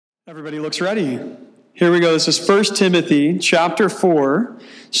Everybody looks ready. Here we go. This is 1 Timothy chapter 4,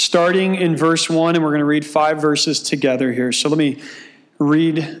 starting in verse 1, and we're going to read 5 verses together here. So let me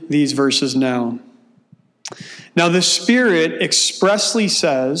read these verses now. Now the Spirit expressly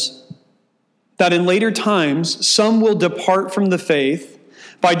says that in later times some will depart from the faith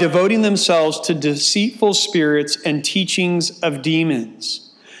by devoting themselves to deceitful spirits and teachings of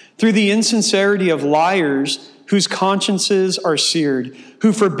demons, through the insincerity of liars whose consciences are seared,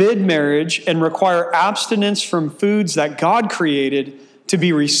 who forbid marriage and require abstinence from foods that God created to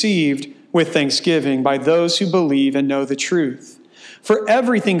be received with thanksgiving by those who believe and know the truth. For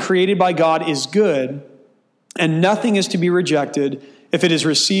everything created by God is good, and nothing is to be rejected if it is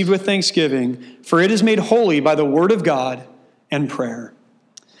received with thanksgiving, for it is made holy by the word of God and prayer.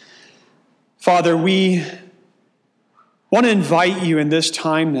 Father, we want to invite you in this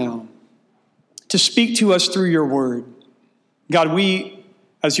time now to speak to us through your word. God, we,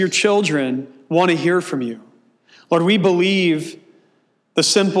 as your children, want to hear from you. Lord, we believe the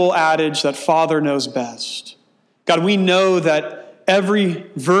simple adage that Father knows best. God, we know that every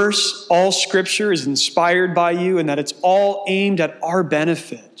verse, all scripture is inspired by you and that it's all aimed at our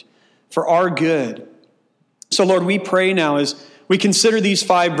benefit, for our good. So Lord, we pray now as we consider these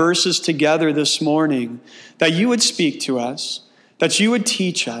 5 verses together this morning, that you would speak to us, that you would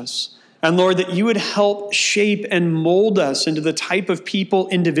teach us, and Lord, that you would help shape and mold us into the type of people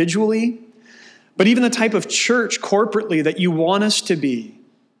individually, but even the type of church corporately that you want us to be.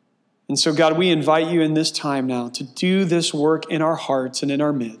 And so, God, we invite you in this time now to do this work in our hearts and in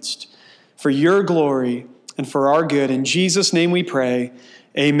our midst for your glory and for our good. In Jesus' name we pray,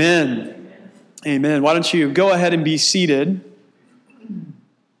 amen. Amen. Why don't you go ahead and be seated.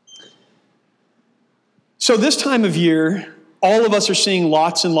 So this time of year, all of us are seeing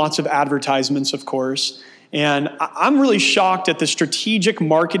lots and lots of advertisements, of course. And I'm really shocked at the strategic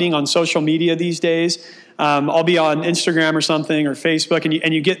marketing on social media these days. I'll be on Instagram or something or Facebook,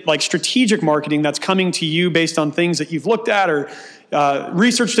 and you get like strategic marketing that's coming to you based on things that you've looked at or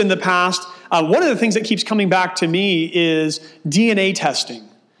researched in the past. One of the things that keeps coming back to me is DNA testing.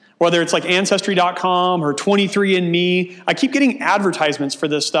 Whether it's like Ancestry.com or 23andMe, I keep getting advertisements for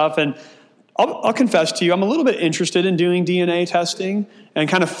this stuff, and I'll confess to you, I'm a little bit interested in doing DNA testing and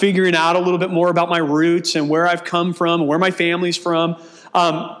kind of figuring out a little bit more about my roots and where I've come from, where my family's from.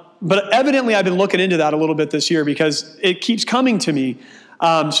 But evidently, I've been looking into that a little bit this year because it keeps coming to me.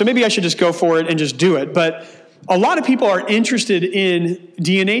 So maybe I should just go for it and just do it. But a lot of people are interested in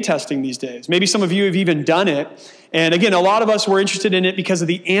DNA testing these days. Maybe some of you have even done it. And again, a lot of us were interested in it because of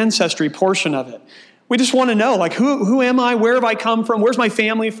the ancestry portion of it. We just want to know, like, who am I? Where have I come from? Where's my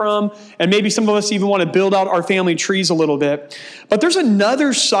family from? And maybe some of us even want to build out our family trees a little bit. But there's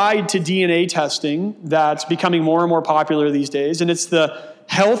another side to DNA testing that's becoming more and more popular these days, and it's the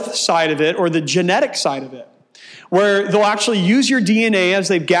health side of it or the genetic side of it, where they'll actually use your DNA as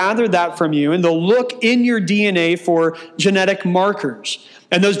they've gathered that from you, and they'll look in your DNA for genetic markers.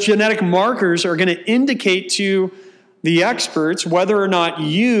 And those genetic markers are going to indicate to the experts whether or not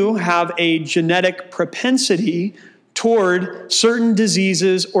you have a genetic propensity toward certain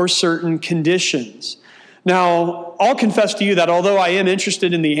diseases or certain conditions. Now, I'll confess to you that although I am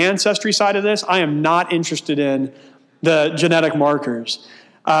interested in the ancestry side of this, I am not interested in the genetic markers.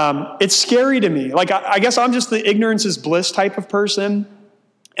 It's scary to me. Like, I guess I'm just the ignorance is bliss type of person.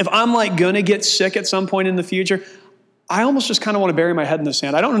 If I'm like going to get sick at some point in the future, I almost just kind of want to bury my head in the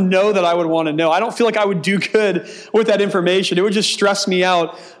sand. I don't know that I would want to know. I don't feel like I would do good with that information. It would just stress me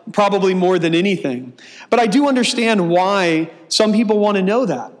out probably more than anything. But I do understand why some people want to know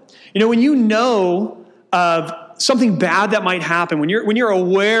that. You know, when you know of something bad that might happen, when you're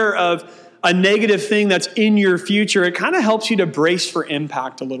aware of a negative thing that's in your future, it kind of helps you to brace for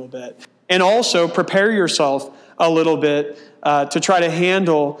impact a little bit. And also prepare yourself a little bit to try to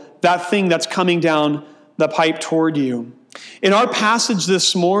handle that thing that's coming down the pipe toward you. In our passage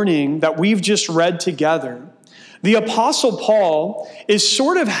this morning that we've just read together, the Apostle Paul is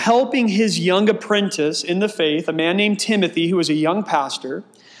sort of helping his young apprentice in the faith, a man named Timothy, who was a young pastor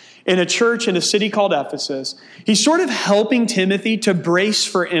in a church in a city called Ephesus. He's sort of helping Timothy to brace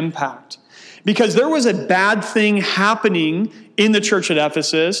for impact because there was a bad thing happening in the church at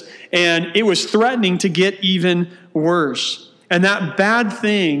Ephesus, and it was threatening to get even worse. And that bad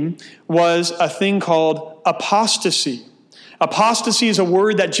thing was a thing called apostasy. Apostasy is a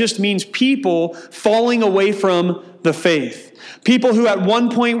word that just means people falling away from the faith. People who at one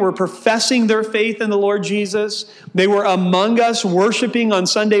point were professing their faith in the Lord Jesus. They were among us worshiping on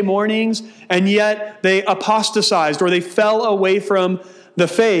Sunday mornings, and yet they apostatized or they fell away from the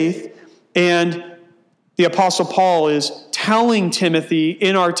faith. And the Apostle Paul is telling Timothy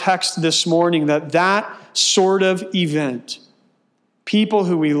in our text this morning that sort of event, people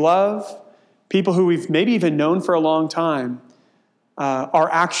who we love, people who we've maybe even known for a long time, are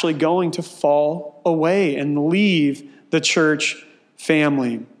actually going to fall away and leave the church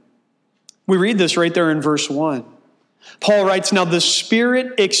family. We read this right there in verse 1. Paul writes, "Now the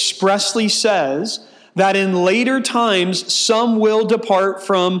Spirit expressly says that in later times some will depart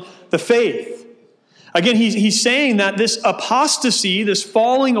from the faith." Again, he's saying that this apostasy, this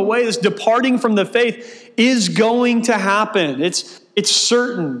falling away, this departing from the faith is going to happen. It's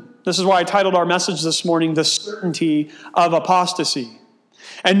certain. This is why I titled our message this morning, "The Certainty of Apostasy."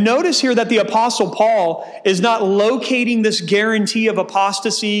 And notice here that the Apostle Paul is not locating this guarantee of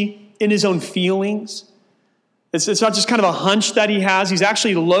apostasy in his own feelings. It's not just kind of a hunch that he has. He's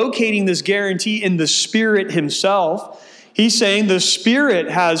actually locating this guarantee in the Spirit himself. He's saying the Spirit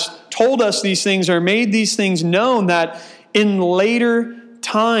has told us these things or made these things known that in later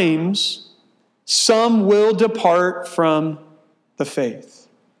times, some will depart from the faith.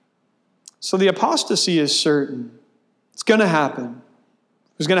 So the apostasy is certain. It's going to happen.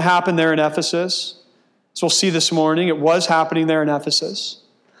 It was going to happen there in Ephesus. As we'll see this morning, it was happening there in Ephesus.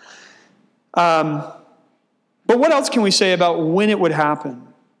 But what else can we say about when it would happen?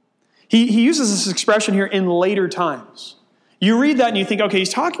 He uses this expression here, in later times. You read that and you think, okay, he's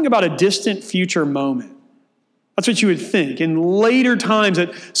talking about a distant future moment. That's what you would think. In later times, at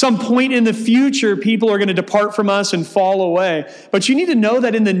some point in the future, people are going to depart from us and fall away. But you need to know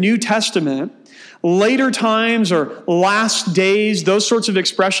that in the New Testament, later times or last days, those sorts of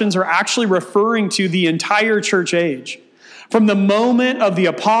expressions are actually referring to the entire church age. From the moment of the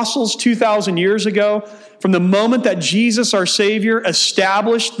apostles 2,000 years ago, from the moment that Jesus, our Savior,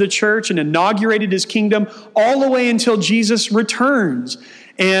 established the church and inaugurated his kingdom, all the way until Jesus returns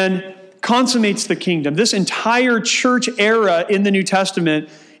and consummates the kingdom. This entire church era in the New Testament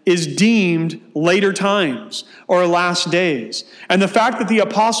is deemed later times or last days. And the fact that the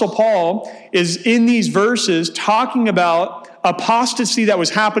Apostle Paul is in these verses talking about apostasy that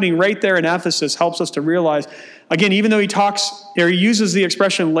was happening right there in Ephesus helps us to realize, again, even though he uses the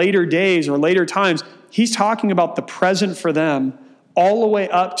expression later days or later times, he's talking about the present for them all the way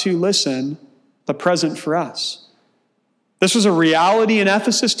up to, listen, the present for us. This was a reality in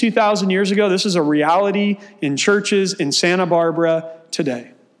Ephesus 2,000 years ago. This is a reality in churches in Santa Barbara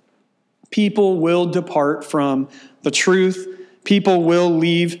today. People will depart from the truth. People will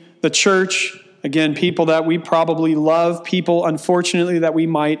leave the church. Again, people that we probably love, people, unfortunately, that we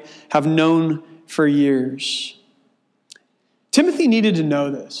might have known for years. Timothy needed to know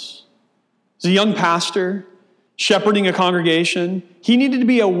this. As a young pastor, shepherding a congregation, he needed to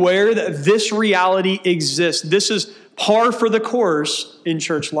be aware that this reality exists. This is par for the course in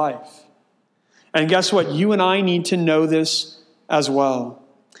church life. And guess what? You and I need to know this as well.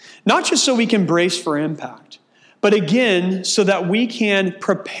 Not just so we can brace for impact, but again, so that we can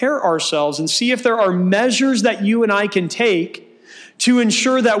prepare ourselves and see if there are measures that you and I can take to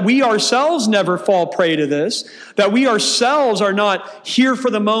ensure that we ourselves never fall prey to this, that we ourselves are not here for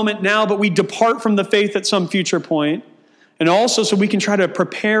the moment now, but we depart from the faith at some future point. And also so we can try to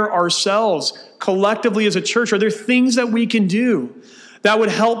prepare ourselves collectively as a church. Are there things that we can do that would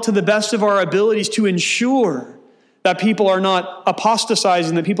help to the best of our abilities to ensure that people are not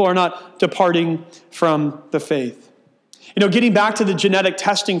apostatizing, that people are not departing from the faith? You know, getting back to the genetic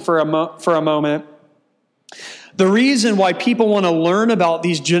testing for a moment, the reason why people want to learn about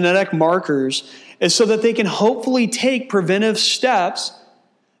these genetic markers is so that they can hopefully take preventive steps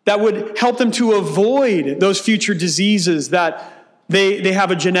that would help them to avoid those future diseases that they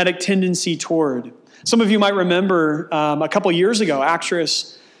have a genetic tendency toward. Some of you might remember a couple years ago,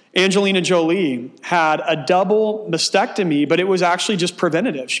 actress Angelina Jolie had a double mastectomy, but it was actually just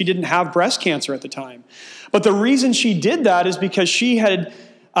preventative. She didn't have breast cancer at the time. But the reason she did that is because she had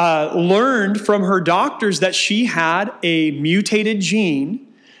learned from her doctors that she had a mutated gene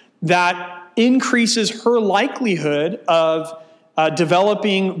that increases her likelihood of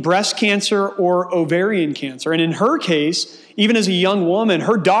developing breast cancer or ovarian cancer. And in her case, even as a young woman,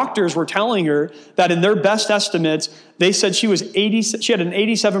 her doctors were telling her that in their best estimates, they said she had an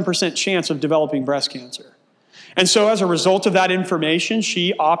 87% chance of developing breast cancer. And so as a result of that information,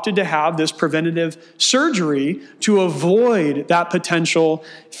 she opted to have this preventative surgery to avoid that potential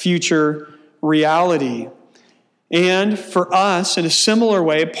future reality. And for us, in a similar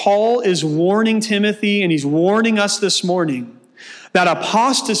way, Paul is warning Timothy, and he's warning us this morning, that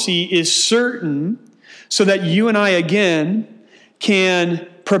apostasy is certain, so that you and I, again, can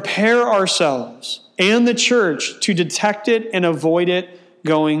prepare ourselves and the church to detect it and avoid it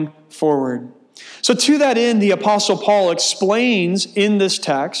going forward. So to that end, the Apostle Paul explains in this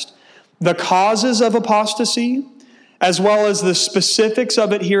text the causes of apostasy, as well as the specifics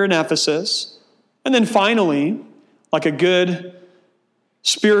of it here in Ephesus. And then finally, like a good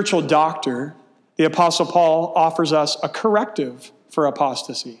spiritual doctor, the Apostle Paul offers us a corrective for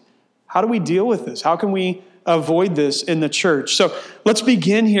apostasy. How do we deal with this? How can we avoid this in the church? So let's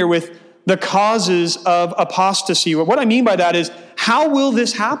begin here with the causes of apostasy. What I mean by that is, how will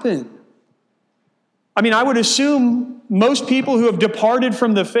this happen? I mean, I would assume most people who have departed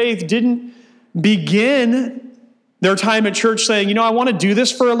from the faith didn't begin their time at church saying, I want to do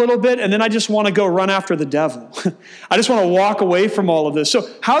this for a little bit, and then I just want to go run after the devil. I just want to walk away from all of this. So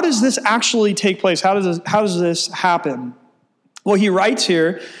how does this actually take place? How does this happen? Well, he writes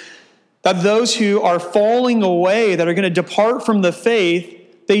here that those who are falling away, that are going to depart from the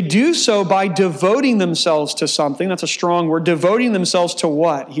faith, they do so by devoting themselves to something. That's a strong word. Devoting themselves to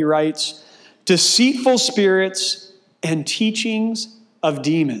what? He writes, deceitful spirits and teachings of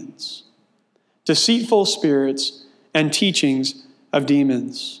demons. Deceitful spirits and teachings of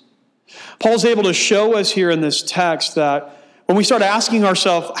demons. Paul's able to show us here in this text that when we start asking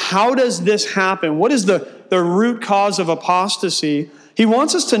ourselves, how does this happen? What is the root cause of apostasy? He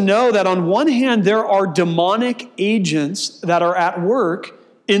wants us to know that on one hand, there are demonic agents that are at work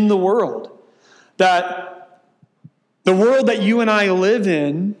in the world. That the world that you and I live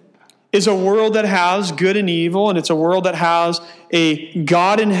in is a world that has good and evil, and it's a world that has a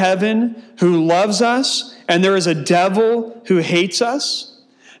God in heaven who loves us, and there is a devil who hates us.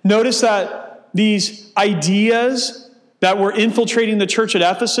 Notice that these ideas that were infiltrating the church at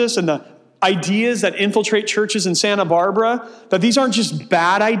Ephesus and the ideas that infiltrate churches in Santa Barbara, that these aren't just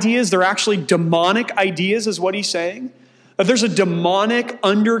bad ideas, they're actually demonic ideas, is what he's saying. That there's a demonic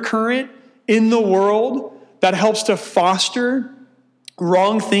undercurrent in the world that helps to foster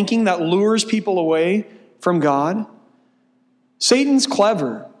wrong thinking that lures people away from God. Satan's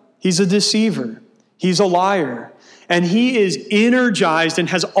clever. He's a deceiver. He's a liar. And he is energized and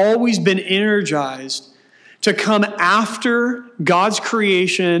has always been energized to come after God's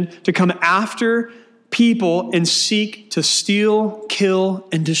creation, to come after people and seek to steal, kill,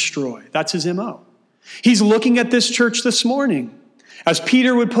 and destroy. That's his MO. He's looking at this church this morning, as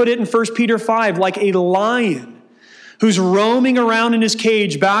Peter would put it in 1 Peter 5, like a lion who's roaming around in his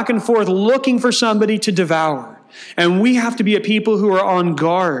cage back and forth looking for somebody to devour. And we have to be a people who are on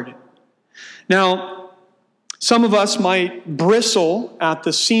guard. Now, some of us might bristle at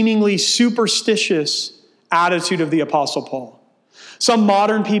the seemingly superstitious attitude of the Apostle Paul. Some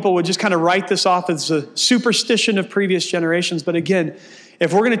modern people would just kind of write this off as a superstition of previous generations. But again,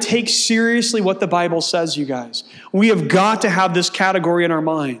 if we're going to take seriously what the Bible says, you guys, we have got to have this category in our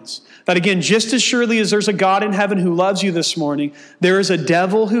minds. That again, just as surely as there's a God in heaven who loves you this morning, there is a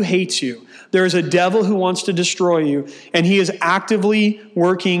devil who hates you. There is a devil who wants to destroy you. And he is actively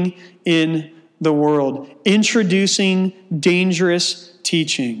working in the world, introducing dangerous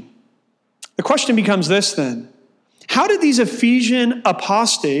teaching. The question becomes this then. How did these Ephesian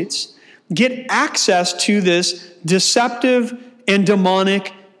apostates get access to this deceptive and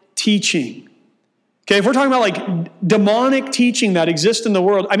demonic teaching? Okay, if we're talking about like demonic teaching that exists in the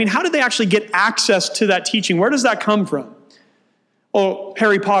world, I mean, how did they actually get access to that teaching? Where does that come from? Well,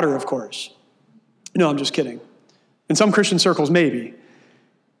 Harry Potter, of course. No, I'm just kidding. In some Christian circles, maybe.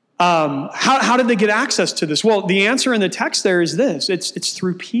 How did they get access to this? Well, the answer in the text there is this. It's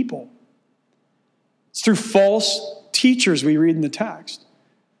through people. It's through false teachers we read in the text.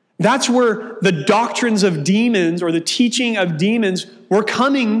 That's where the doctrines of demons or the teaching of demons were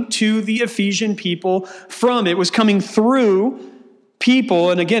coming to the Ephesian people from. It was coming through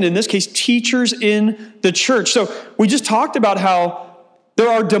people, and again, in this case, teachers in the church. So we just talked about how there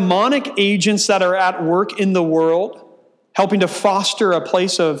are demonic agents that are at work in the world, helping to foster a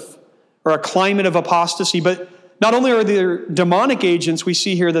place of, or a climate of apostasy. But not only are there demonic agents, we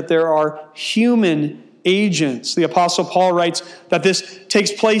see here that there are human agents. The Apostle Paul writes that this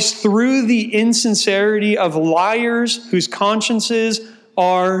takes place through the insincerity of liars whose consciences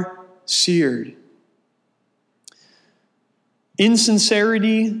are seared.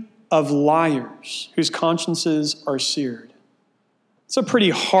 Insincerity of liars whose consciences are seared. It's a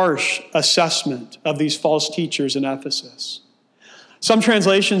pretty harsh assessment of these false teachers in Ephesus. Some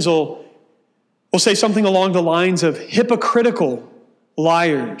translations will say something along the lines of hypocritical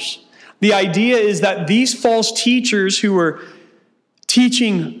liars. The idea is that these false teachers who were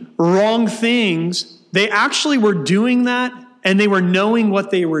teaching wrong things, they actually were doing that and they were knowing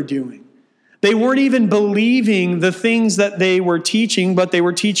what they were doing. They weren't even believing the things that they were teaching, but they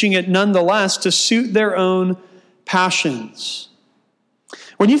were teaching it nonetheless to suit their own passions.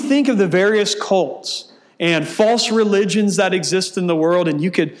 When you think of the various cults and false religions that exist in the world, and you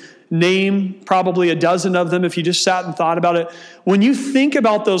could name probably a dozen of them if you just sat and thought about it. When you think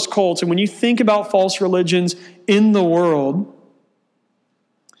about those cults and when you think about false religions in the world,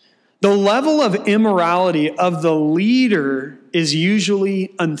 the level of immorality of the leader is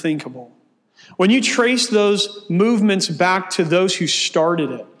usually unthinkable. When you trace those movements back to those who started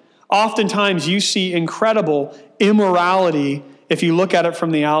it, oftentimes you see incredible immorality if you look at it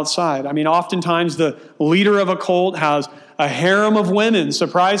from the outside. I mean, oftentimes the leader of a cult has a harem of women.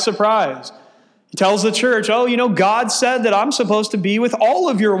 Surprise, surprise. He tells the church, God said that I'm supposed to be with all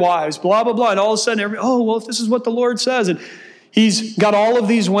of your wives, blah, blah, blah. And all of a sudden, if this is what the Lord says. And he's got all of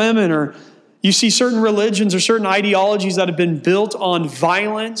these women. Or you see certain religions or certain ideologies that have been built on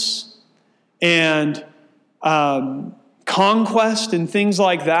violence and conquest and things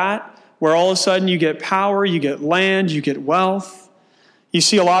like that, where all of a sudden you get power, you get land, you get wealth. You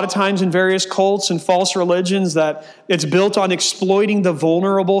see a lot of times in various cults and false religions that it's built on exploiting the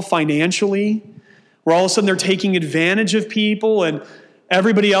vulnerable financially, where all of a sudden they're taking advantage of people and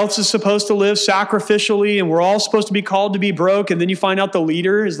everybody else is supposed to live sacrificially and we're all supposed to be called to be broke. And then you find out the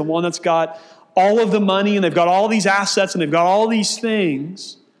leader is the one that's got all of the money and they've got all these assets and they've got all these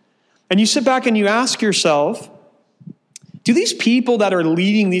things. And you sit back and you ask yourself, do these people that are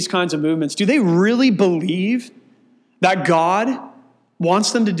leading these kinds of movements, do they really believe that God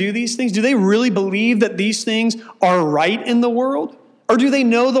wants them to do these things? Do they really believe that these things are right in the world? Or do they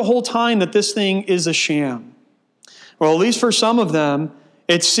know the whole time that this thing is a sham? Well, at least for some of them,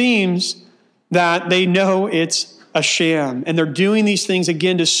 it seems that they know it's a sham. And they're doing these things,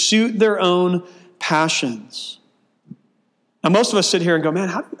 again, to suit their own passions. Now, most of us sit here and go, man,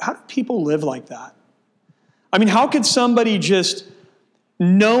 how do people live like that? I mean, how could somebody just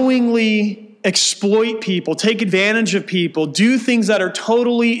knowingly exploit people, take advantage of people, do things that are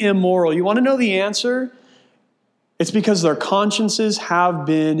totally immoral? You want to know the answer? It's because their consciences have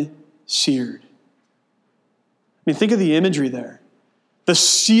been seared. I mean, think of the imagery there. The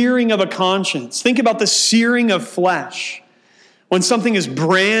searing of a conscience. Think about the searing of flesh. When something is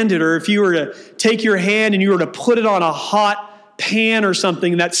branded, or if you were to take your hand and you were to put it on a hot pan or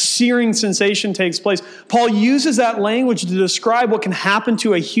something, and that searing sensation takes place. Paul uses that language to describe what can happen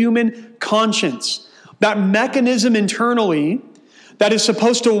to a human conscience. That mechanism internally that is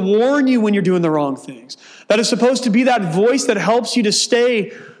supposed to warn you when you're doing the wrong things. That is supposed to be that voice that helps you to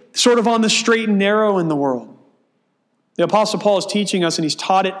stay sort of on the straight and narrow in the world. The Apostle Paul is teaching us, and he's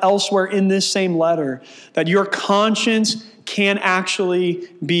taught it elsewhere in this same letter, that your conscience can actually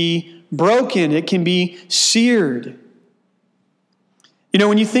be broken. It can be seared. You know,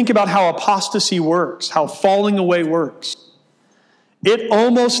 when you think about how apostasy works, how falling away works, it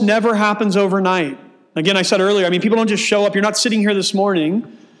almost never happens overnight. Again, I said earlier, people don't just show up. You're not sitting here this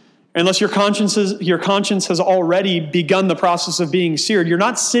morning unless your conscience has already begun the process of being seared. You're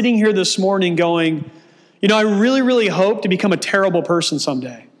not sitting here this morning going, I really, really hope to become a terrible person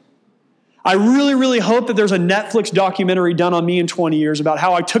someday. I really, really hope that there's a Netflix documentary done on me in 20 years about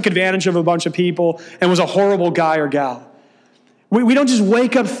how I took advantage of a bunch of people and was a horrible guy or gal. We don't just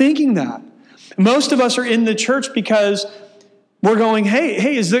wake up thinking that. Most of us are in the church because we're going,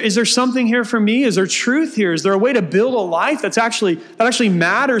 hey, is there something here for me? Is there truth here? Is there a way to build a life that actually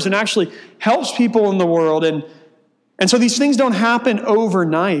matters and actually helps people in the world? And so these things don't happen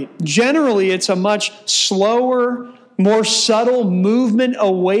overnight. Generally, it's a much slower, more subtle movement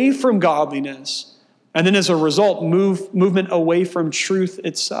away from godliness. And then as a result, movement away from truth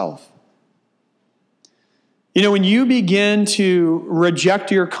itself. When you begin to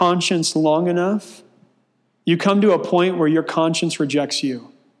reject your conscience long enough, you come to a point where your conscience rejects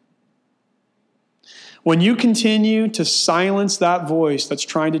you. When you continue to silence that voice that's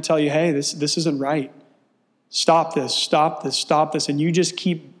trying to tell you, hey, this isn't right. Stop this, stop this, stop this. And you just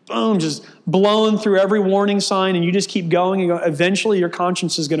keep, just blowing through every warning sign and you just keep going and go, eventually your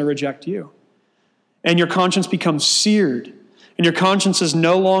conscience is going to reject you. And your conscience becomes seared. And your conscience is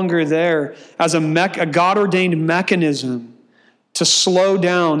no longer there as a God-ordained mechanism to slow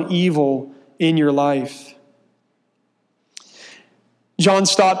down evil in your life. John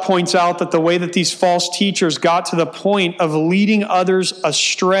Stott points out that the way that these false teachers got to the point of leading others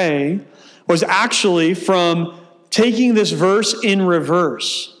astray was actually from taking this verse in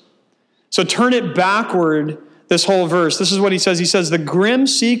reverse. So turn it backward, this whole verse. This is what he says. He says, the grim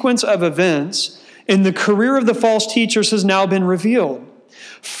sequence of events in the career of the false teachers has now been revealed.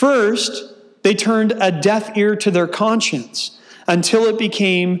 First, they turned a deaf ear to their conscience until it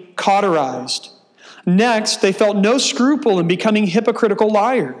became cauterized. Next, they felt no scruple in becoming hypocritical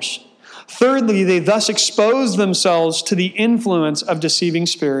liars. Thirdly, they thus expose themselves to the influence of deceiving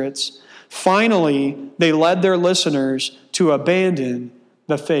spirits. Finally, they led their listeners to abandon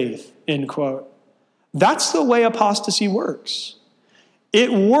the faith, end quote. That's the way apostasy works.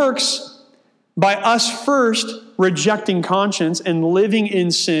 It works by us first rejecting conscience and living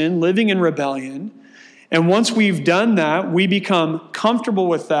in sin, living in rebellion. And once we've done that, we become comfortable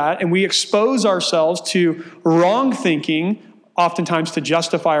with that and we expose ourselves to wrong thinking, oftentimes to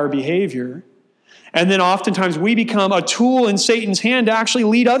justify our behavior. And then oftentimes we become a tool in Satan's hand to actually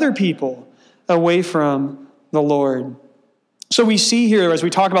lead other people away from the Lord. So we see here, as we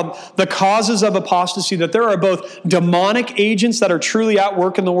talk about the causes of apostasy, that there are both demonic agents that are truly at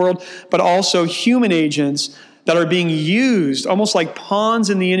work in the world, but also human agents that are being used almost like pawns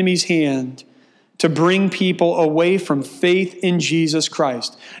in the enemy's hand to bring people away from faith in Jesus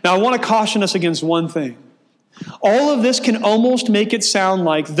Christ. Now, I want to caution us against one thing. All of this can almost make it sound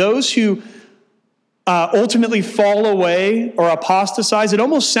like those who ultimately fall away or apostatize, it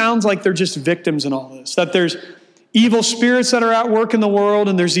almost sounds like they're just victims in all this, that there's evil spirits that are at work in the world,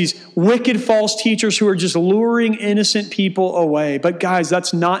 and there's these wicked false teachers who are just luring innocent people away. But guys,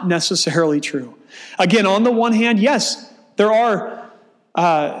 that's not necessarily true. Again, on the one hand, yes, there are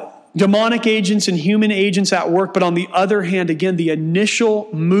demonic agents and human agents at work, but on the other hand, again, the initial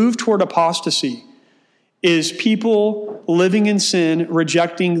move toward apostasy is people living in sin,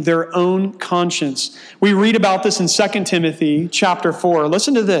 rejecting their own conscience. We read about this in 2 Timothy chapter 4.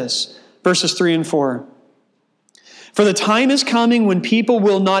 Listen to this, verses 3 and 4. For the time is coming when people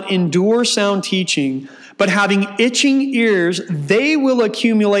will not endure sound teaching, but having itching ears, they will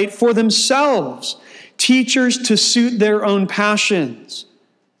accumulate for themselves teachers to suit their own passions,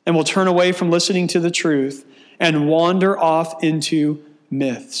 and will turn away from listening to the truth and wander off into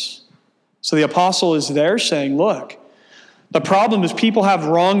myths. So the apostle is there saying, look, the problem is people have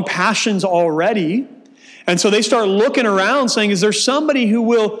wrong passions already. And so they start looking around saying, is there somebody who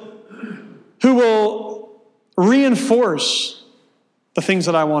will reinforce the things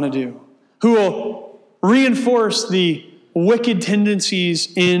that I want to do? Who will reinforce the wicked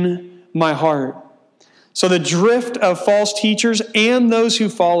tendencies in my heart? So the drift of false teachers and those who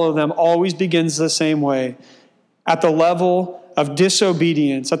follow them always begins the same way, at the level of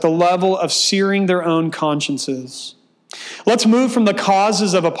disobedience, at the level of searing their own consciences. Let's move from the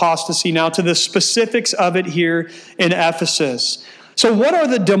causes of apostasy now to the specifics of it here in Ephesus. So what are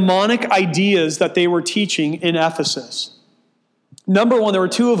the demonic ideas that they were teaching in Ephesus? Number one, there were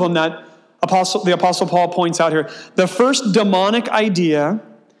two of them that the Apostle Paul points out here. The first demonic idea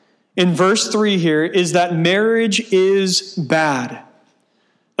in verse 3 here is that marriage is bad.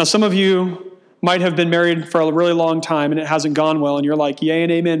 Now, some of you might have been married for a really long time and it hasn't gone well, and you're like, yay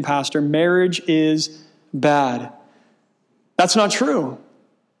and amen, Pastor. Marriage is bad. That's not true.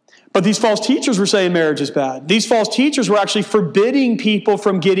 But these false teachers were saying marriage is bad. These false teachers were actually forbidding people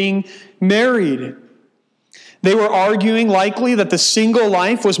from getting married. They were arguing likely that the single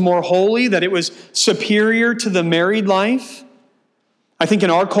life was more holy, that it was superior to the married life. I think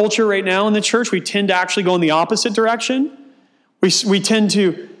in our culture right now in the church, we tend to actually go in the opposite direction. We tend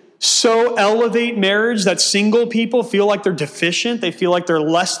to so elevate marriage that single people feel like they're deficient. They feel like they're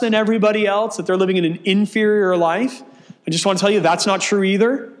less than everybody else, that they're living in an inferior life. I just want to tell you that's not true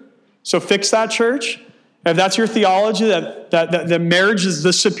either. So fix that, church. If that's your theology, that marriage is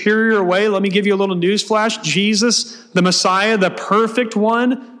the superior way, let me give you a little news flash. Jesus, the Messiah, the perfect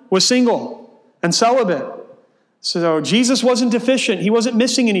one, was single and celibate. So Jesus wasn't deficient. He wasn't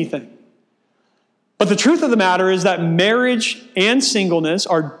missing anything. But the truth of the matter is that marriage and singleness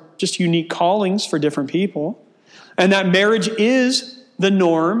are just unique callings for different people. And that marriage is the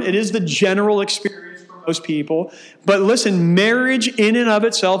norm. It is the general experience for most people. But listen, marriage in and of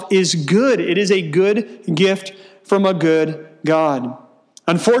itself is good. It is a good gift from a good God.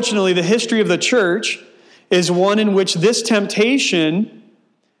 Unfortunately, the history of the church is one in which this temptation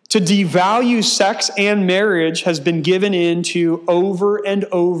to devalue sex and marriage has been given into over and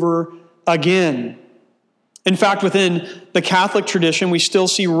over again. In fact, within the Catholic tradition, we still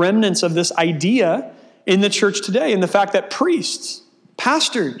see remnants of this idea in the church today, and the fact that priests,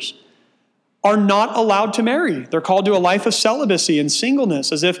 pastors, are not allowed to marry. They're called to a life of celibacy and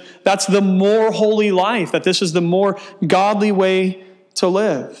singleness, as if that's the more holy life, that this is the more godly way to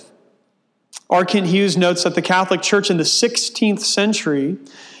live. R. Kent Hughes notes that the Catholic Church in the 16th century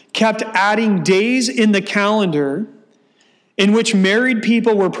kept adding days in the calendar in which married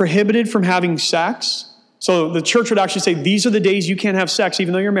people were prohibited from having sex. So the church would actually say, these are the days you can't have sex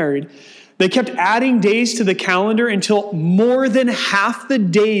even though you're married. They kept adding days to the calendar until more than half the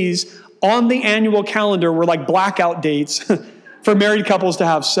days on the annual calendar were like blackout dates for married couples to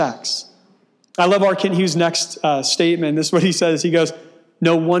have sex. I love R. Kent Hughes' next statement. This is what he says. He goes,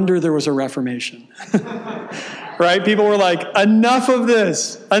 "No wonder there was a Reformation." Right? People were like, enough of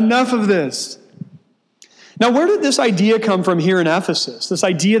this, enough of this. Now, where did this idea come from here in Ephesus? This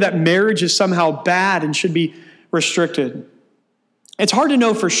idea that marriage is somehow bad and should be restricted. It's hard to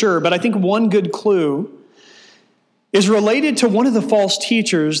know for sure, but I think one good clue is related to one of the false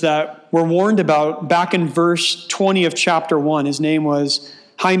teachers that we're warned about back in verse 20 of chapter 1. His name was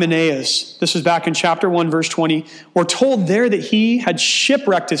Hymenaeus. This is back in chapter 1, verse 20. We're told there that he had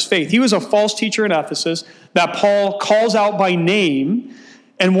shipwrecked his faith. He was a false teacher in Ephesus that Paul calls out by name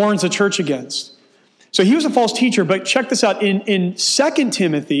and warns the church against. So he was a false teacher, but check this out. In 2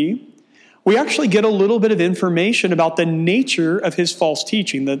 Timothy, we actually get a little bit of information about the nature of his false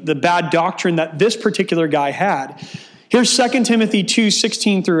teaching, the bad doctrine that this particular guy had. Here's 2 Timothy 2,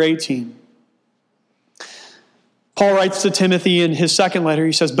 16 through 18. Paul writes to Timothy in his second letter,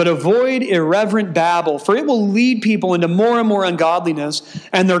 he says, "But avoid irreverent babble, for it will lead people into more and more ungodliness,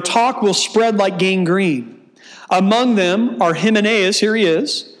 and their talk will spread like gangrene. Among them are Hymenaeus," here he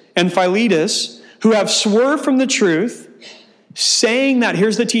is, "and Philetus, who have swerved from the truth, saying that,"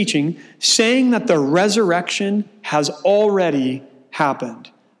 here's the teaching, "saying that the resurrection has already happened."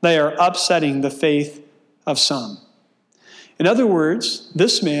 They are upsetting the faith of some. In other words,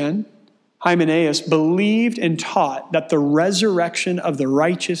 this man, Hymenaeus, believed and taught that the resurrection of the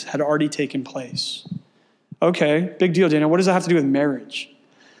righteous had already taken place. Okay, big deal, Daniel. What does that have to do with marriage?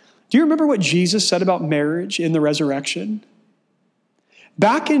 Do you remember what Jesus said about marriage in the resurrection?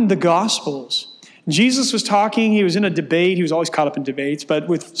 Back in the Gospels, Jesus was talking, he was in a debate, he was always caught up in debates, but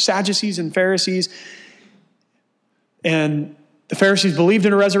with Sadducees and Pharisees. And the Pharisees believed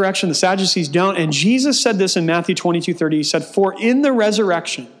in a resurrection, the Sadducees don't. And Jesus said this in Matthew 22:30. He said, "For in the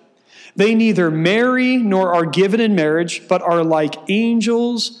resurrection, they neither marry nor are given in marriage, but are like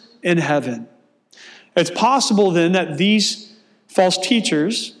angels in heaven." It's possible then that these false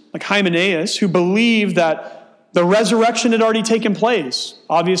teachers, like Hymenaeus, who believed that the resurrection had already taken place.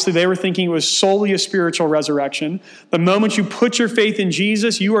 Obviously, they were thinking it was solely a spiritual resurrection. The moment you put your faith in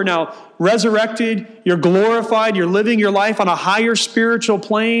Jesus, you are now resurrected, you're glorified, you're living your life on a higher spiritual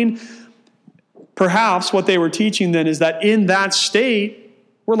plane. Perhaps what they were teaching then is that in that state,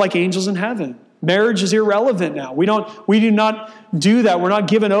 we're like angels in heaven. Marriage is irrelevant now. We do not do that. We're not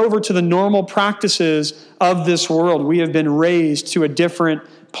given over to the normal practices of this world. We have been raised to a different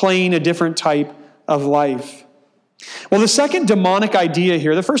plane, a different type of life. Well, the second demonic idea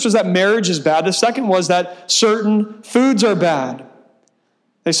here, the first was that marriage is bad. The second was that certain foods are bad.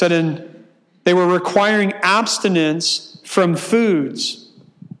 They said they were requiring abstinence from foods.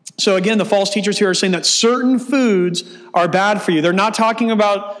 So again, the false teachers here are saying that certain foods are bad for you. They're not talking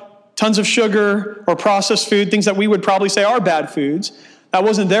about tons of sugar or processed food, things that we would probably say are bad foods. That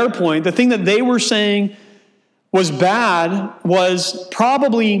wasn't their point. The thing that they were saying was bad was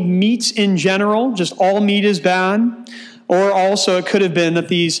probably meats in general, just all meat is bad. Or also it could have been that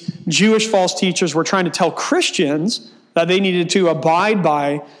these Jewish false teachers were trying to tell Christians that they needed to abide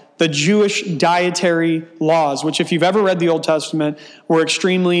by the Jewish dietary laws, which if you've ever read the Old Testament, were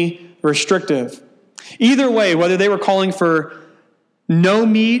extremely restrictive. Either way, whether they were calling for no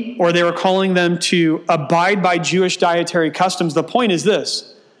meat or they were calling them to abide by Jewish dietary customs, the point is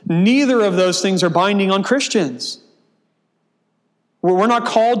this: neither of those things are binding on Christians. We're not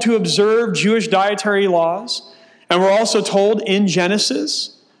called to observe Jewish dietary laws. And we're also told in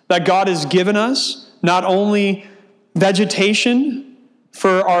Genesis that God has given us not only vegetation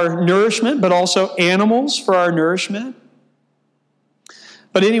for our nourishment, but also animals for our nourishment.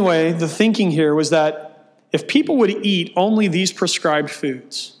 But anyway, the thinking here was that if people would eat only these prescribed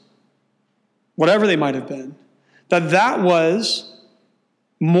foods, whatever they might have been, that was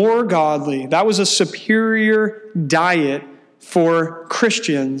more godly. That was a superior diet for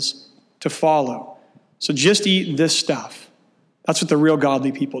Christians to follow. So just eat this stuff. That's what the real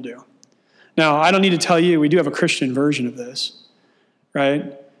godly people do. Now, I don't need to tell you, we do have a Christian version of this,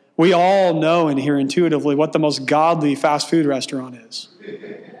 right? We all know and hear intuitively what the most godly fast food restaurant is,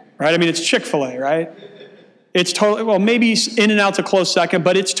 right? I mean, it's Chick-fil-A, right? It's totally, well, maybe In-N-Out's a close second,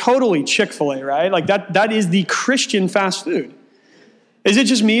 but it's totally Chick-fil-A, right? Like that is the Christian fast food. Is it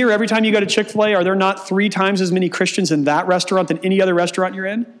just me, or every time you go to Chick-fil-A, are there not 3 times as many Christians in that restaurant than any other restaurant you're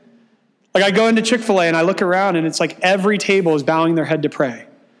in? Like I go into Chick-fil-A and I look around and it's like every table is bowing their head to pray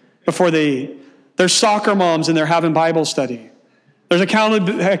before they eat. There's soccer moms and they're having Bible study. There's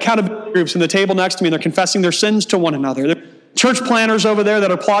accountability groups in the table next to me and they're confessing their sins to one another. There are church planners over there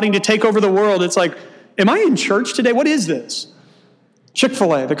that are plotting to take over the world. It's like, am I in church today? What is this?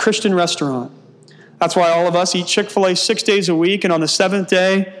 Chick-fil-A, the Christian restaurant. That's why all of us eat Chick-fil-A 6 days a week, and on the 7th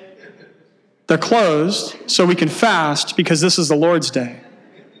day, They're closed so we can fast because this is the Lord's day.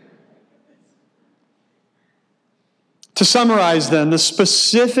 To summarize then, the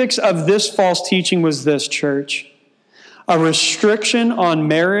specifics of this false teaching was this, church. A restriction on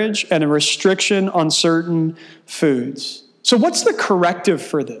marriage and a restriction on certain foods. So what's the corrective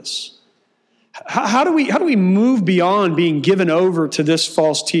for this? How do we move beyond being given over to this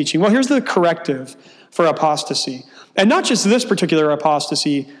false teaching? Well, here's the corrective for apostasy. And not just this particular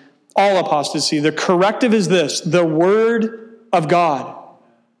apostasy, all apostasy. The corrective is this, the Word of God.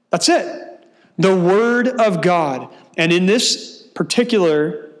 That's it. The Word of God. And in this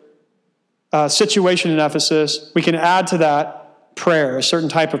particular situation in Ephesus, we can add to that prayer, a certain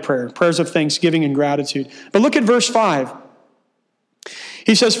type of prayer, prayers of thanksgiving and gratitude. But look at verse 5.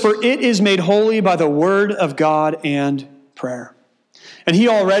 He says, "For it is made holy by the word of God and prayer." And he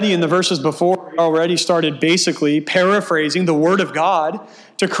already, in the verses before, already started basically paraphrasing the word of God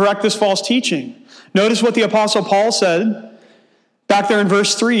to correct this false teaching. Notice what the Apostle Paul said back there in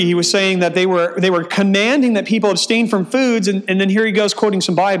verse 3. He was saying that they were commanding that people abstain from foods, and then here he goes quoting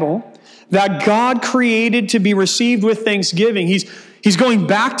some Bible, that God created to be received with thanksgiving. He's going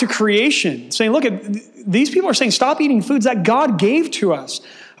back to creation, saying, look, these people are saying, stop eating foods that God gave to us,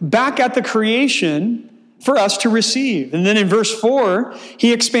 back at the creation for us to receive. And then in verse 4,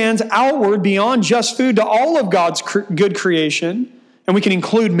 he expands outward beyond just food to all of God's good creation, and we can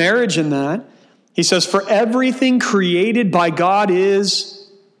include marriage in that. He says, for everything created by God is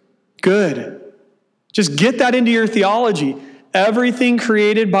good. Just get that into your theology. Everything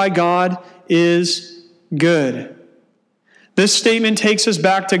created by God is good. This statement takes us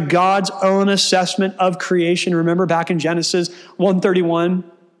back to God's own assessment of creation. Remember back in Genesis 1:31,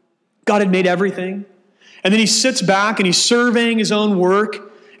 God had made everything. And then he sits back and he's surveying his own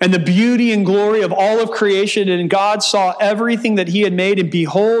work and the beauty and glory of all of creation. And God saw everything that he had made, and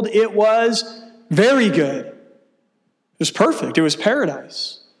behold, it was very good. It was perfect. It was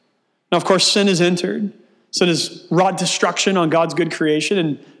paradise. Now, of course, sin has entered. Sin has wrought destruction on God's good creation,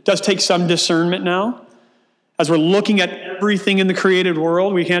 and does take some discernment now. As we're looking at everything in the created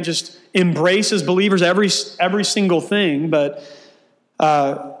world, we can't just embrace as believers every single thing, but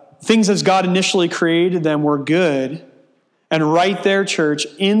things as God initially created them were good. And right there, church,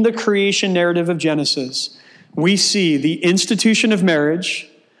 in the creation narrative of Genesis, we see the institution of marriage.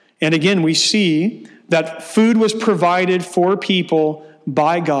 And again, we see that food was provided for people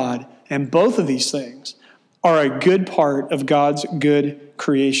by God. And both of these things are a good part of God's good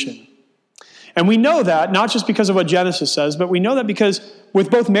creation. And we know that not just because of what Genesis says, but we know that because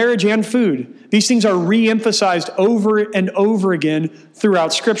with both marriage and food, these things are re-emphasized over and over again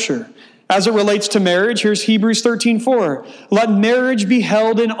throughout Scripture. As it relates to marriage, here's Hebrews 13:4. Let marriage be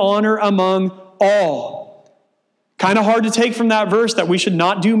held in honor among all. Kind of hard to take from that verse that we should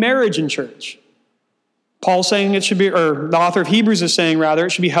not do marriage in church. Paul's saying it should be, or the author of Hebrews is saying rather,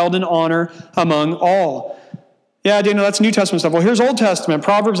 it should be held in honor among all. Yeah, Daniel, that's New Testament stuff. Well, here's Old Testament,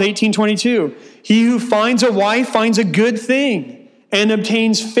 Proverbs 18:22. He who finds a wife finds a good thing and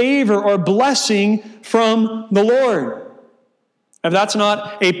obtains favor or blessing from the Lord. If that's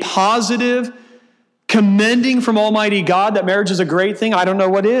not a positive commending from Almighty God that marriage is a great thing, I don't know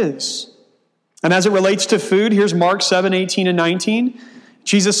what is. And as it relates to food, here's Mark 7:18 and 19.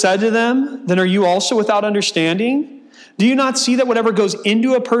 Jesus said to them, then are you also without understanding? Do you not see that whatever goes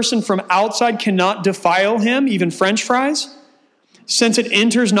into a person from outside cannot defile him, even French fries? Since it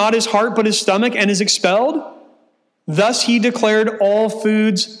enters not his heart but his stomach and is expelled? Thus he declared all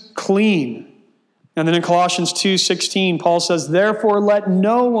foods clean. And then in Colossians 2:16, Paul says, therefore let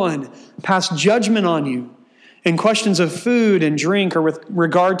no one pass judgment on you in questions of food and drink or with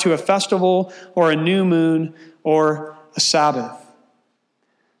regard to a festival or a new moon or a Sabbath.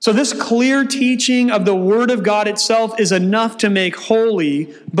 So this clear teaching of the Word of God itself is enough to make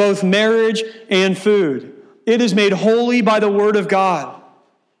holy both marriage and food. It is made holy by the Word of God.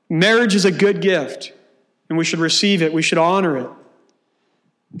 Marriage is a good gift, and we should receive it. We should honor it.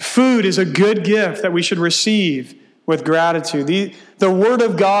 Food is a good gift that we should receive with gratitude. The Word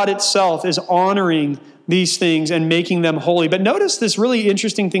of God itself is honoring these things and making them holy. But notice this really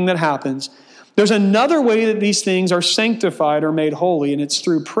interesting thing that happens. There's another way that these things are sanctified or made holy, and it's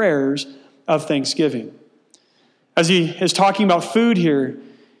through prayers of thanksgiving. As he is talking about food here,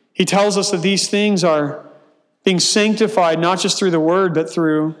 he tells us that these things are being sanctified not just through the word, but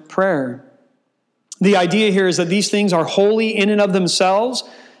through prayer. The idea here is that these things are holy in and of themselves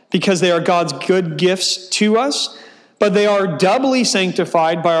because they are God's good gifts to us, but they are doubly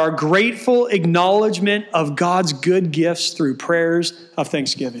sanctified by our grateful acknowledgement of God's good gifts through prayers of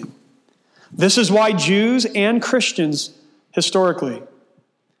thanksgiving. This is why Jews and Christians historically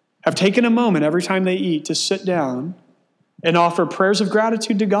have taken a moment every time they eat to sit down and offer prayers of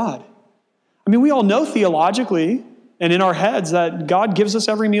gratitude to God. I mean, we all know theologically and in our heads that God gives us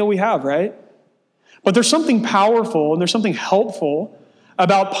every meal we have, right? But there's something powerful and there's something helpful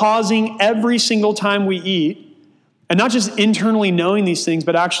about pausing every single time we eat and not just internally knowing these things,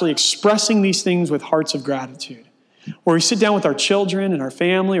 but actually expressing these things with hearts of gratitude. Where we sit down with our children and our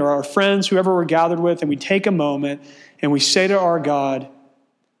family or our friends, whoever we're gathered with, and we take a moment and we say to our God,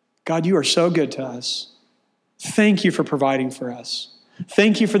 God, you are so good to us. Thank you for providing for us.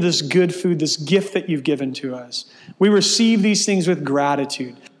 Thank you for this good food, this gift that you've given to us. We receive these things with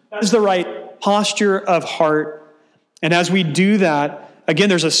gratitude. That is the right posture of heart. And as we do that, again,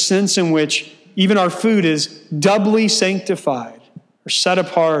 there's a sense in which even our food is doubly sanctified or set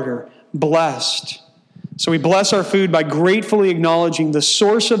apart or blessed. So we bless our food by gratefully acknowledging the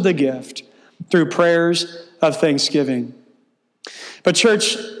source of the gift through prayers of thanksgiving. But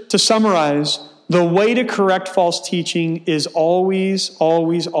church, to summarize, the way to correct false teaching is always,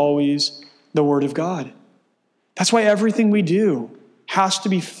 always, always the Word of God. That's why everything we do has to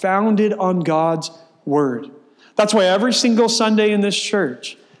be founded on God's Word. That's why every single Sunday in this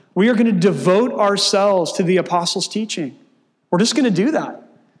church, we are going to devote ourselves to the apostles' teaching. We're just going to do that.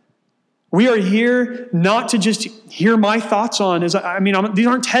 We are here not to just hear my thoughts on, these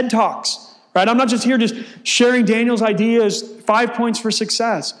aren't TED Talks, right? I'm not just here just sharing Daniel's ideas, 5 points for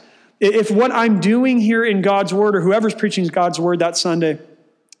success. If what I'm doing here in God's Word, or whoever's preaching God's Word that Sunday,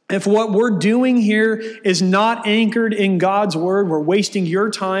 if what we're doing here is not anchored in God's Word, we're wasting your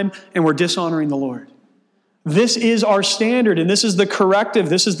time and we're dishonoring the Lord. This is our standard, and this is the corrective.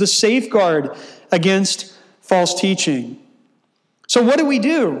 This is the safeguard against false teaching. So what do we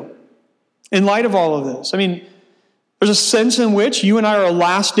do in light of all of this? I mean, there's a sense in which you and I are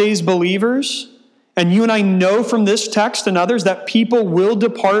last days believers, and you and I know from this text and others that people will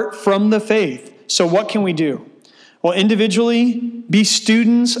depart from the faith. So what can we do? Well, individually, be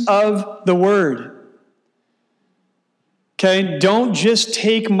students of the Word. Okay? Don't just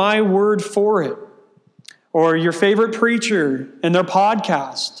take my word for it, or your favorite preacher and their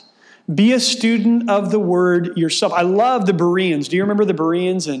podcast. Be a student of the Word yourself. I love the Bereans. Do you remember the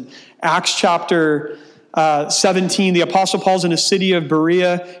Bereans in Acts chapter 17? The Apostle Paul's in a city of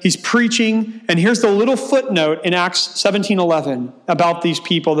Berea. He's preaching, and here's the little footnote in Acts 17:11 about these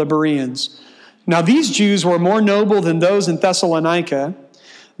people, the Bereans. Now these Jews were more noble than those in Thessalonica.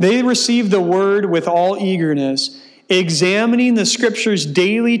 They received the Word with all eagerness, examining the Scriptures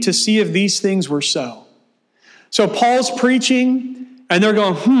daily to see if these things were so. So Paul's preaching, and they're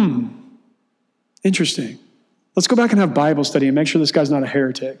going, interesting. Let's go back and have Bible study and make sure this guy's not a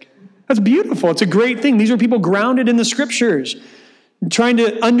heretic. That's beautiful. It's a great thing. These are people grounded in the Scriptures, trying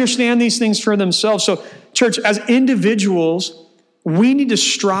to understand these things for themselves. So, church, as individuals, we need to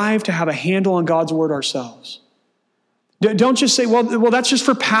strive to have a handle on God's Word ourselves. Don't just say, well, that's just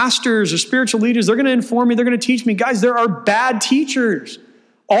for pastors or spiritual leaders. They're going to inform me. They're going to teach me. Guys, there are bad teachers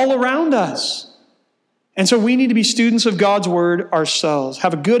all around us. And so we need to be students of God's Word ourselves,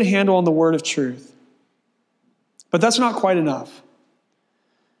 have a good handle on the Word of truth. But that's not quite enough.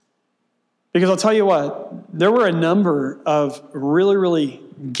 Because I'll tell you what, there were a number of really, really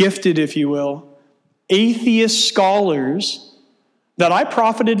gifted, if you will, atheist scholars that I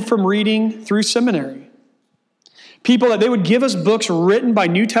profited from reading through seminary. People that they would give us books written by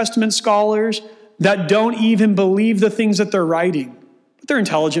New Testament scholars that don't even believe the things that they're writing. But they're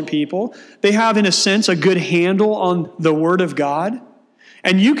intelligent people. They have, in a sense, a good handle on the Word of God.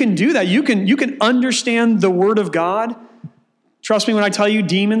 And you can do that. You can understand the Word of God. Trust me when I tell you,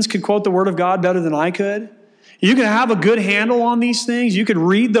 demons could quote the Word of God better than I could. You can have a good handle on these things. You could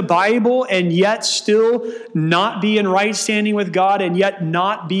read the Bible and yet still not be in right standing with God and yet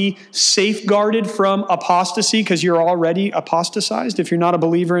not be safeguarded from apostasy because you're already apostatized if you're not a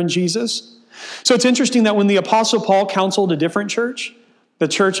believer in Jesus. So it's interesting that when the Apostle Paul counseled a different church, the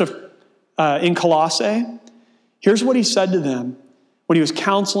church in Colossae, here's what he said to them when he was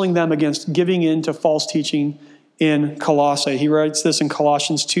counseling them against giving in to false teaching in Colossae. He writes this in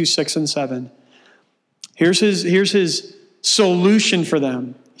Colossians 2, 6, and 7. Here's his solution for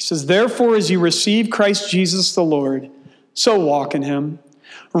them. He says, therefore, as you receive Christ Jesus the Lord, so walk in him,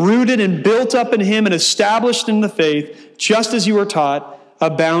 rooted and built up in him and established in the faith, just as you were taught,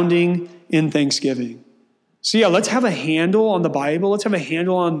 abounding in thanksgiving. So yeah, let's have a handle on the Bible. Let's have a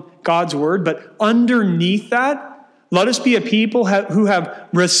handle on God's Word. But underneath that, let us be a people who have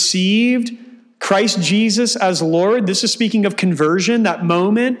received Christ Jesus as Lord. This is speaking of conversion, that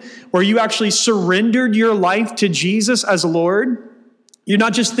moment where you actually surrendered your life to Jesus as Lord. You're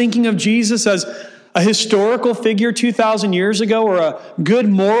not just thinking of Jesus as a historical figure 2,000 years ago, or a good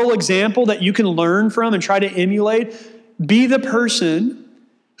moral example that you can learn from and try to emulate. Be the person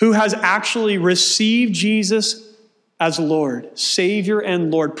who has actually received Jesus as Lord, Savior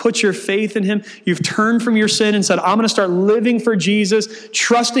and Lord. Put your faith in him. You've turned from your sin and said, I'm going to start living for Jesus,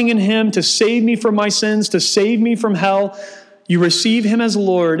 trusting in him to save me from my sins, to save me from hell. You receive him as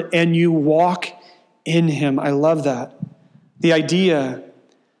Lord and you walk in him. I love that. The idea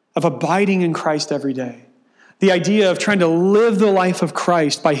of abiding in Christ every day. The idea of trying to live the life of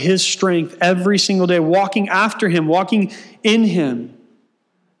Christ by his strength every single day, walking after him, walking in him.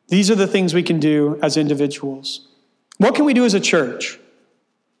 These are the things we can do as individuals. What can we do as a church?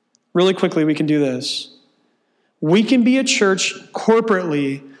 Really quickly, we can do this. We can be a church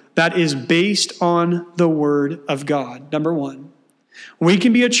corporately that is based on the Word of God, number one. We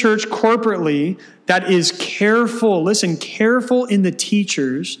can be a church corporately that is careful, listen, careful in the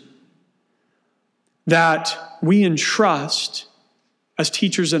teachers that we entrust as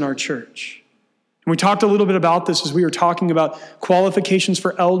teachers in our church. And we talked a little bit about this as we were talking about qualifications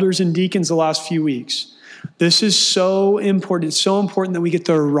for elders and deacons the last few weeks. This is so important. It's so important that we get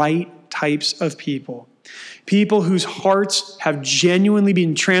the right types of people. People whose hearts have genuinely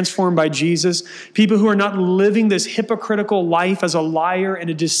been transformed by Jesus. People who are not living this hypocritical life as a liar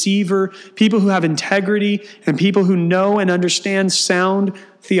and a deceiver. People who have integrity and people who know and understand sound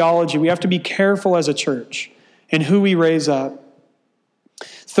theology. We have to be careful as a church in who we raise up.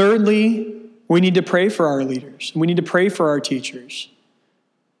 Thirdly, we need to pray for our leaders. We need to pray for our teachers.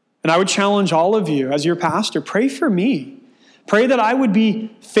 And I would challenge all of you as your pastor, pray for me. Pray that I would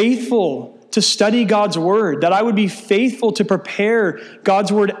be faithful to study God's word, that I would be faithful to prepare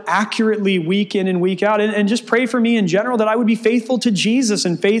God's word accurately week in and week out. And just pray for me in general that I would be faithful to Jesus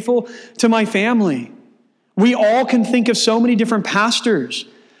and faithful to my family. We all can think of so many different pastors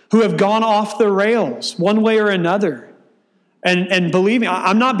who have gone off the rails one way or another. And believe me,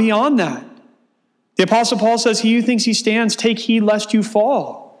 I'm not beyond that. The Apostle Paul says, he who thinks he stands, take heed lest you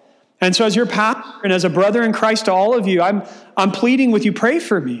fall. And so as your pastor and as a brother in Christ to all of you, I'm pleading with you, pray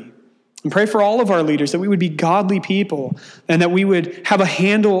for me. And pray for all of our leaders that we would be godly people and that we would have a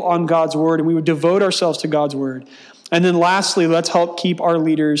handle on God's word and we would devote ourselves to God's word. And then lastly, let's help keep our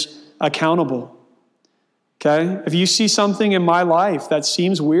leaders accountable. Okay? If you see something in my life that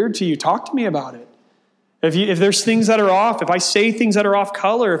seems weird to you, talk to me about it. If there's things that are off, if I say things that are off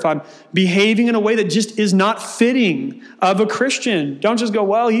color, if I'm behaving in a way that just is not fitting of a Christian, don't just go,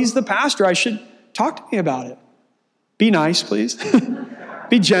 well, he's the pastor. I should talk to me about it. Be nice, please.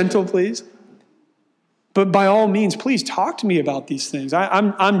 Be gentle, please. But by all means, please talk to me about these things.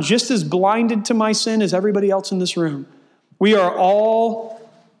 I'm just as blinded to my sin as everybody else in this room. We are all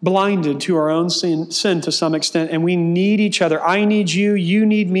blinded to our own sin to some extent, and we need each other. I need you, you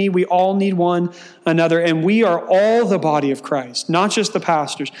need me, we all need one another, and we are all the body of Christ, not just the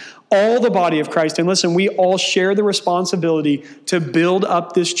pastors, all the body of Christ. And listen, we all share the responsibility to build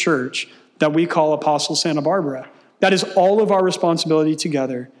up this church that we call Apostle Santa Barbara. That is all of our responsibility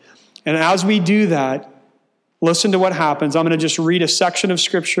together. And as we do that, listen to what happens. I'm going to just read a section of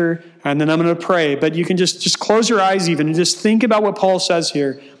Scripture, and then I'm going to pray. But you can just close your eyes even and just think about what Paul says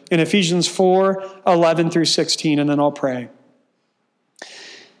here in Ephesians 4:11-16, and then I'll pray.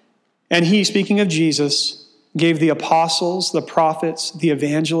 And he, speaking of Jesus, gave the apostles, the prophets, the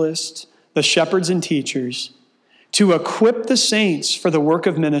evangelists, the shepherds and teachers to equip the saints for the work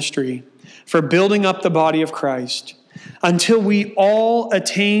of ministry, for building up the body of Christ, until we all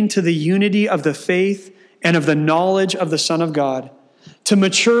attain to the unity of the faith and of the knowledge of the Son of God, to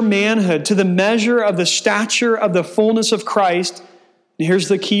mature manhood, to the measure of the stature of the fullness of Christ. And here's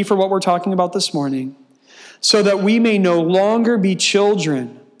the key for what we're talking about this morning. So that we may no longer be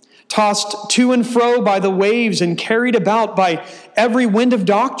children, tossed to and fro by the waves and carried about by every wind of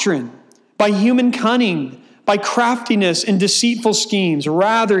doctrine, by human cunning, by craftiness and deceitful schemes.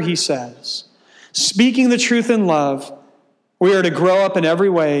 Rather, he says, speaking the truth in love, we are to grow up in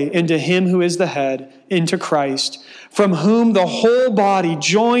every way into him who is the head, into Christ, from whom the whole body,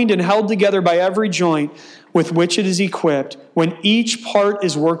 joined and held together by every joint with which it is equipped, when each part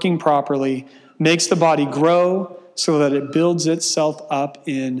is working properly, makes the body grow so that it builds itself up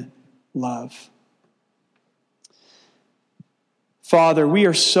in love. Father, we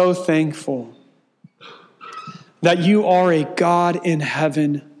are so thankful that you are a God in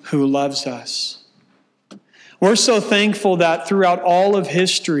heaven who loves us. We're so thankful that throughout all of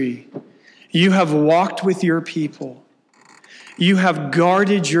history, you have walked with your people. You have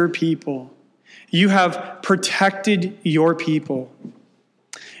guarded your people. You have protected your people.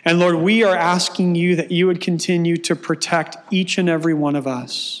 And Lord, we are asking you that you would continue to protect each and every one of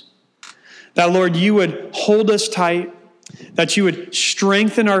us. That, Lord, you would hold us tight, that you would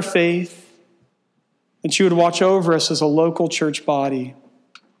strengthen our faith, that you would watch over us as a local church body.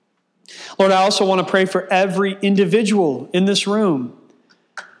 Lord, I also want to pray for every individual in this room.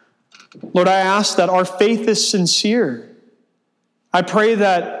 Lord, I ask that our faith is sincere. I pray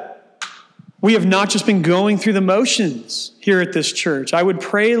that we have not just been going through the motions here at this church. I would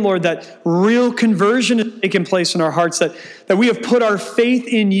pray, Lord, that real conversion has taken place in our hearts, that we have put our faith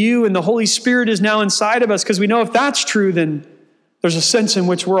in you and the Holy Spirit is now inside of us, because we know if that's true, then there's a sense in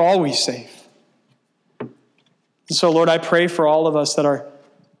which we're always safe. And so, Lord, I pray for all of us that our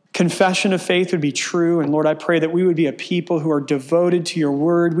confession of faith would be true. And Lord, I pray that we would be a people who are devoted to your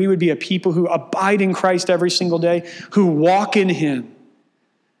word. We would be a people who abide in Christ every single day, who walk in him.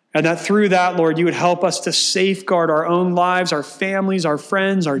 And that through that, Lord, you would help us to safeguard our own lives, our families, our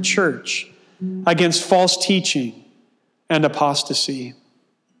friends, our church against false teaching and apostasy.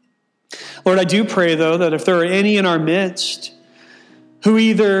 Lord, I do pray, though, that if there are any in our midst who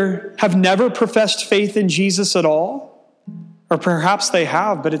either have never professed faith in Jesus at all, or perhaps they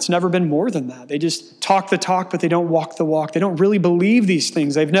have, but it's never been more than that. They just talk the talk, but they don't walk the walk. They don't really believe these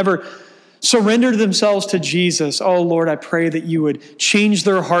things. They've never surrendered themselves to Jesus. Oh, Lord, I pray that you would change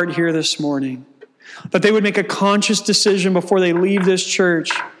their heart here this morning, that they would make a conscious decision before they leave this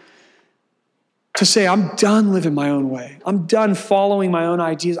church to say, I'm done living my own way. I'm done following my own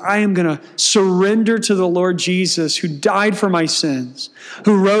ideas. I am going to surrender to the Lord Jesus, who died for my sins,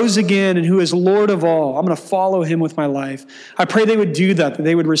 who rose again, and who is Lord of all. I'm going to follow him with my life. I pray they would do that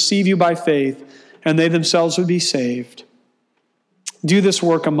they would receive you by faith, and they themselves would be saved. Do this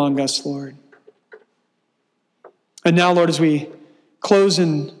work among us, Lord. And now, Lord, as we close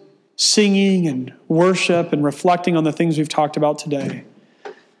in singing and worship and reflecting on the things we've talked about today,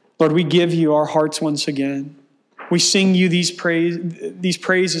 Lord, we give you our hearts once again. We sing you these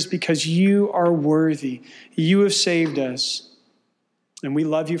praises because you are worthy. You have saved us, and we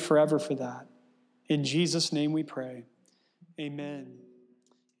love you forever for that. In Jesus' name we pray. Amen.